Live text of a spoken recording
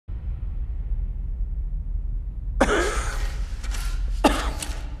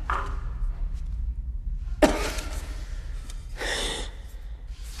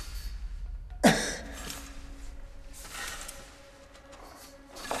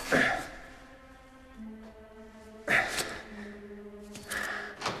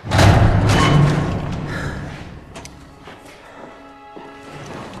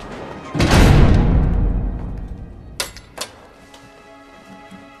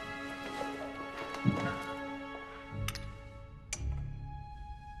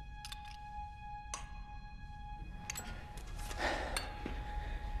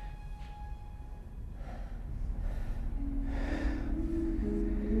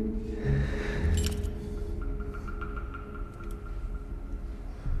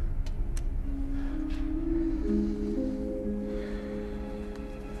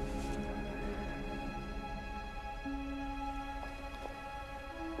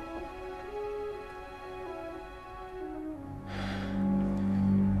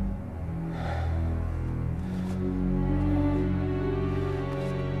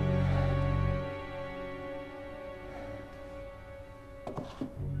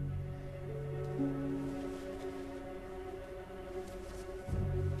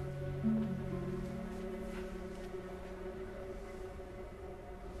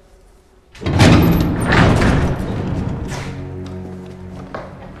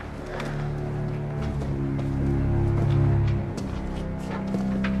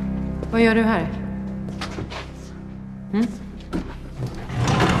Vad gör du här?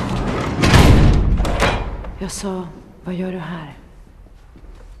 Jag sa, vad gör du här?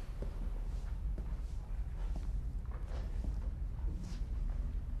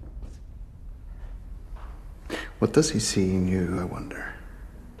 What does he see in you, I wonder?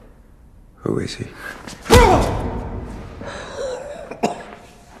 Who is he?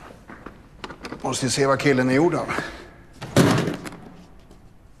 Måste se vad killen är gjord av.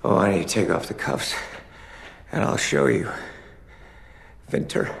 Oh, why don't you take off the cuffs, and I'll show you.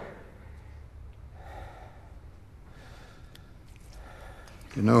 Vinter.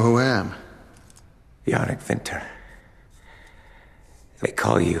 You know who I am? Yannick Vinter. They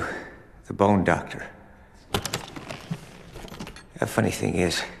call you the Bone Doctor. The funny thing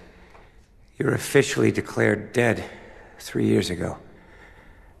is, you're officially declared dead 3 years ago.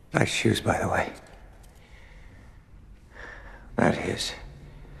 Nice shoes, by the way. Not his.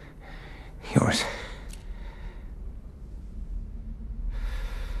 Yours.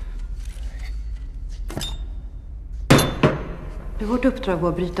 Vårt uppdrag var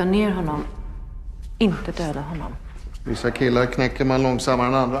att bryta ner honom, inte döda honom. Vissa killar knäcker man långsammare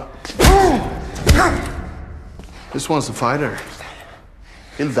än andra. This one's a fighter.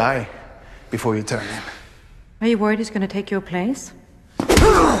 He'll die before you turn him. Are you worried he's gonna take your place?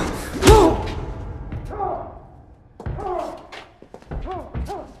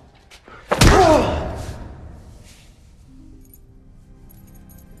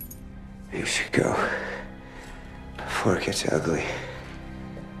 You should go before it gets ugly.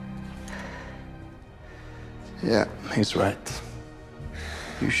 Yeah, he's right.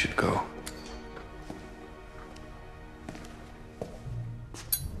 You should go.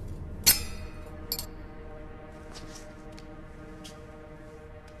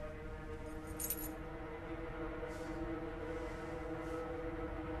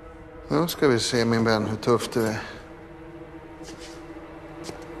 Då ska vi se, min vän, hur tufft det är.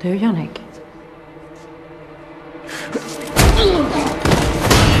 Du, Yannick.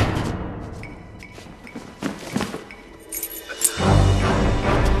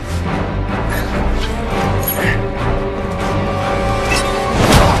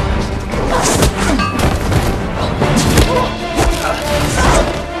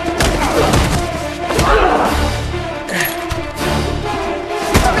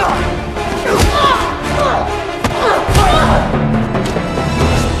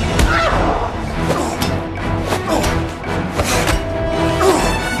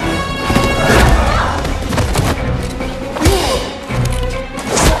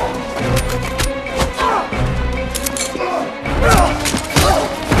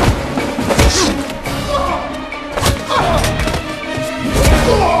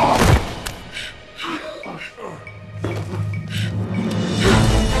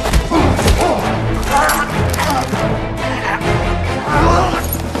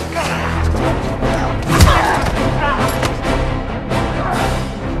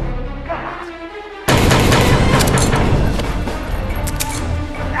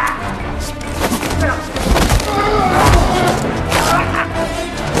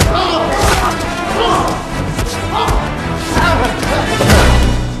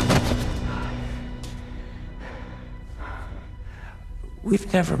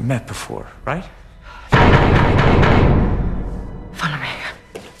 We've never met before, right? Follow me.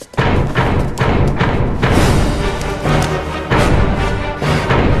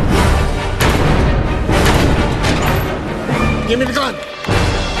 Give me the gun!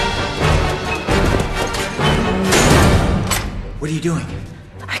 What are you doing?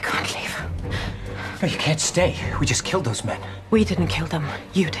 I can't leave. No, you can't stay. We just killed those men. We didn't kill them.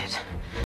 You did.